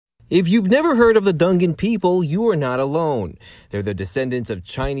If you've never heard of the Dungan people, you are not alone. They're the descendants of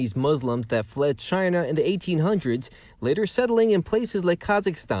Chinese Muslims that fled China in the 1800s, later settling in places like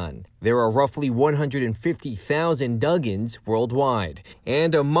Kazakhstan. There are roughly 150,000 Dungans worldwide,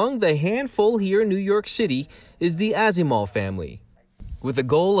 and among the handful here in New York City is the Asimov family. With the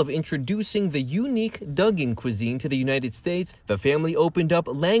goal of introducing the unique Dungan cuisine to the United States, the family opened up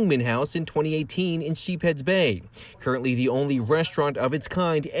Lagman House in 2018 in Sheepshead Bay, currently the only restaurant of its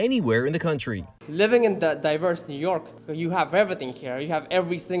kind anywhere in the country. Living in the diverse New York, you have everything here. You have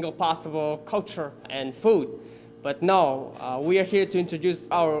every single possible culture and food. But no, we are here to introduce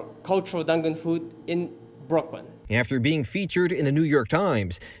our cultural Dungan food in Brooklyn. After being featured in the New York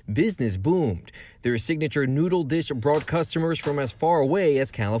Times, business boomed. Their signature noodle dish brought customers from as far away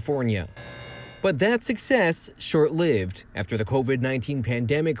as California. But that success short-lived after the COVID-19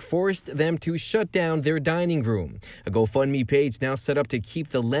 pandemic forced them to shut down their dining room. A GoFundMe page now set up to keep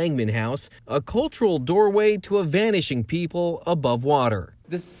the Lagman House, a cultural doorway to a vanishing people above water.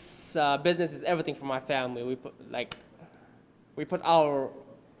 This business is everything for my family. We put our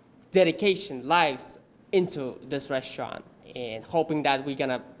dedication, lives into this restaurant and hoping that we're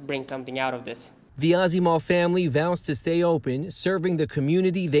gonna bring something out of this. The Asimov family vows to stay open, serving the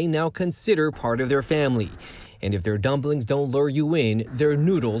community they now consider part of their family. And if their dumplings don't lure you in, their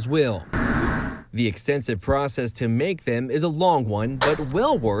noodles will. The extensive process to make them is a long one, but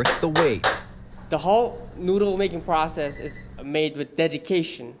well worth the wait. The whole noodle making process is made with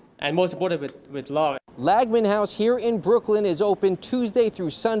dedication and most importantly with love. Lagman House here in Brooklyn is open Tuesday through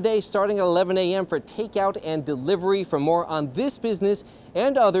Sunday starting at 11 a.m. for takeout and delivery. For more on this business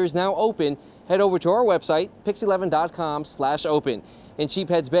and others now open, head over to our website, pix11.com/open. In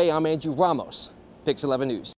Sheepshead Bay, I'm Andrew Ramos, Pix 11 News.